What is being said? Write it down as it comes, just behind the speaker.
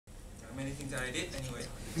many things that I did anyway.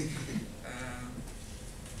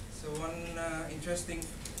 So one interesting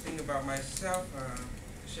thing about myself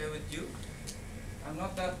to share with you, I'm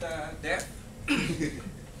not that deaf,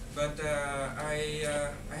 but I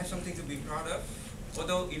have something to be proud of.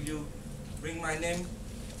 Although if you bring my name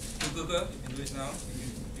to Google, you can do it now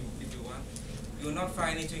if you want, you will not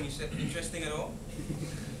find anything interesting at all.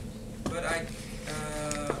 But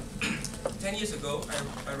 10 years ago,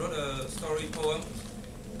 I wrote a story poem,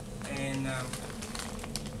 and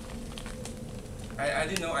I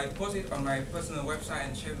didn't know. I posted it on my personal website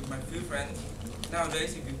and shared with my few friends.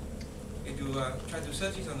 Nowadays, if you try to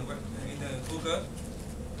search it on the web in Google,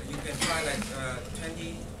 you can find like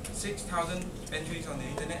 26,000 entries on the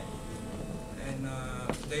internet, and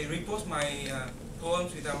they repost my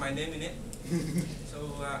poems without my name in it. So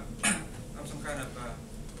I'm some kind of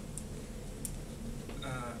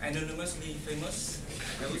anonymously famous,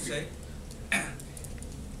 I would say.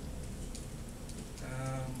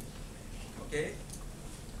 Okay,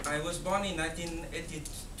 I was born in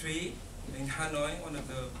 1983 in Hanoi, one of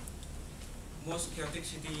the most chaotic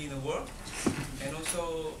city in the world, and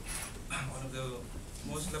also one of the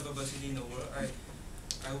most lovable city in the world. I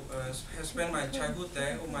have spent my childhood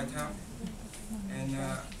there, all my time, and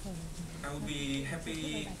I would be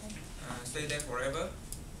happy stay there forever.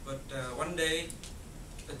 But one day,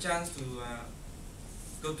 a chance to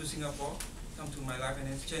go to Singapore come to my life, and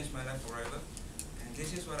it's changed my life forever. And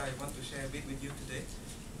this is what I want to share a bit with you today.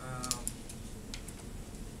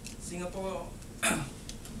 Singapore,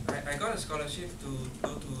 I got a scholarship to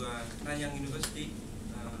go to Nanyang University,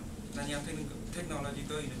 Nanyang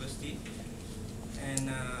Technological University, and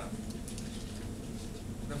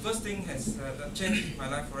the first thing that changed my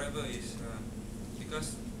life forever is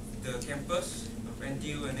because the campus of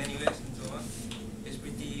NTU and NUS and so on is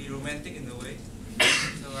pretty romantic in a way.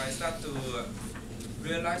 So I start to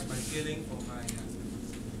realize my feeling for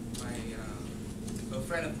a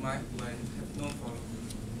friend of mine who I have known for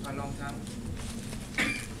a long time.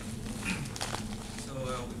 So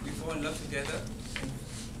we fall in love together,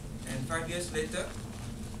 and 5 years later,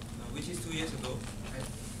 which is 2 years ago,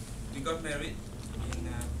 we got married in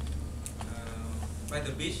by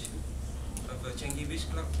the beach of Changi Beach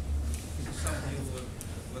Club. Some of you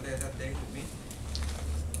were there that day with me.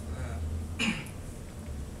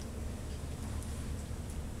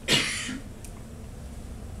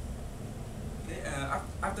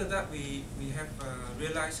 After that, we have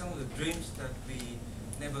realized some of the dreams that we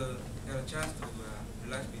never got a chance to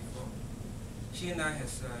realize before. She and I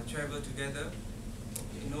has traveled together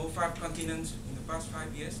in all 5 continents in the past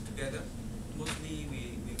 5 years together. Mostly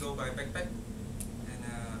we go by backpack, and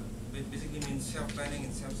it basically means self-planning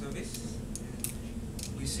and self-service.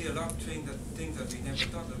 We see a lot of things that we never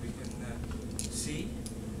thought that we can see.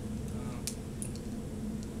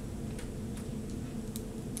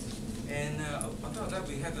 And on top of that,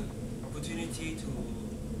 we had the opportunity to,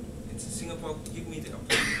 in Singapore, give me the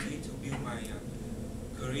opportunity to build my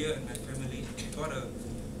career and my family.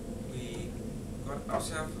 We got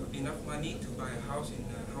ourselves enough money to buy a house in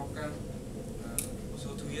Hougang,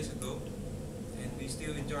 also 2 years ago, and we're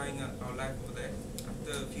still enjoying our life over there.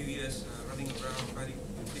 After a few years running around, finding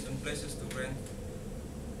different places to rent,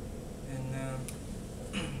 and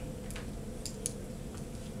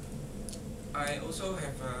I also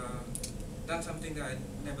have done something that I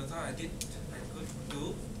never thought I could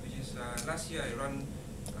do, which is last year I ran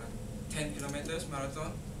 10 kilometers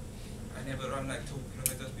marathon. I never run like 2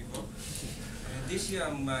 kilometers before. And this year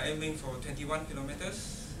I'm aiming for 21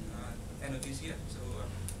 kilometers end of this year. So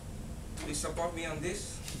please support me on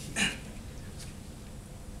this.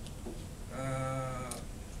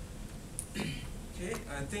 Okay,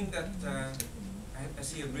 I think that I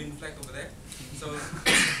see a green flag over there. So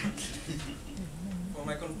for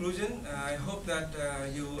my conclusion, I hope that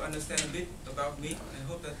you understand a bit about me. I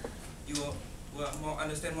hope that you will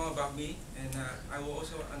understand more about me, and I will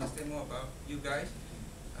also understand more about you guys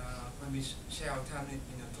when we share our time in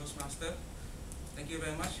a Toastmaster. Thank you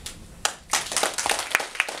very much.